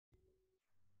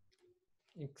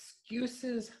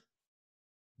Excuses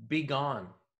be gone.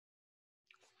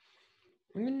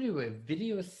 I'm going to do a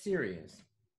video series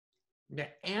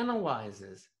that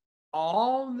analyzes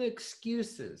all the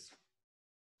excuses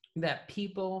that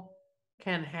people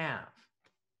can have.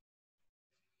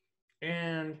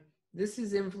 And this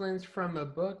is influenced from a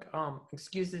book,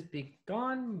 Excuses Be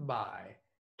Gone by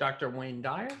Dr. Wayne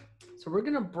Dyer. So we're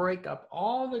going to break up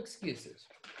all the excuses.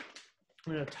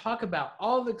 We're going to talk about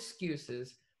all the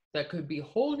excuses that could be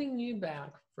holding you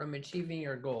back from achieving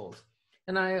your goals.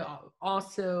 And I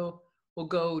also will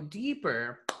go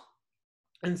deeper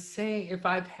and say if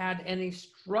I've had any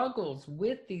struggles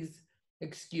with these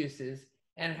excuses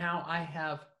and how I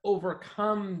have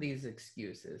overcome these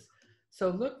excuses. So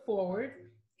look forward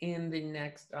in the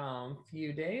next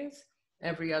few days.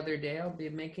 Every other day, I'll be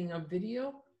making a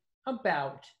video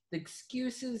about the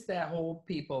excuses that hold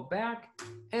people back.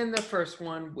 And the first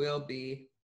one will be,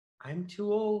 I'm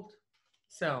too old.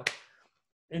 So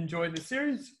enjoy the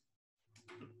series.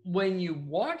 When you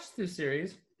watch the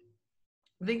series,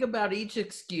 think about each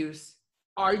excuse.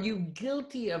 Are you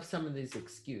guilty of some of these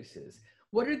excuses?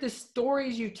 What are the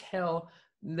stories you tell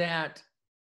that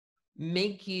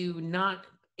make you not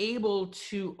able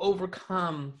to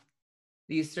overcome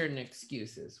these certain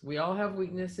excuses? We all have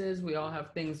weaknesses. We all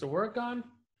have things to work on.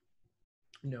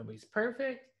 Nobody's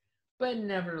perfect, but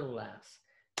nevertheless,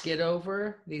 get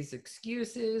over these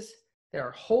excuses that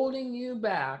are holding you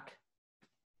back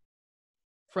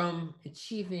from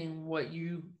achieving what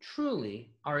you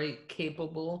truly are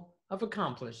capable of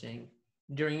accomplishing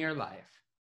during your life.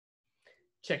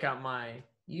 Check out my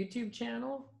YouTube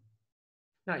channel,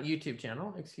 not YouTube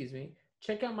channel, excuse me.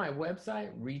 Check out my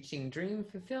website,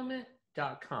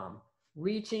 reachingdreamfulfillment.com.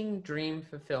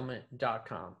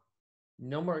 Reachingdreamfulfillment.com.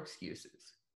 No more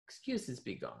excuses. Excuses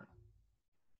be gone.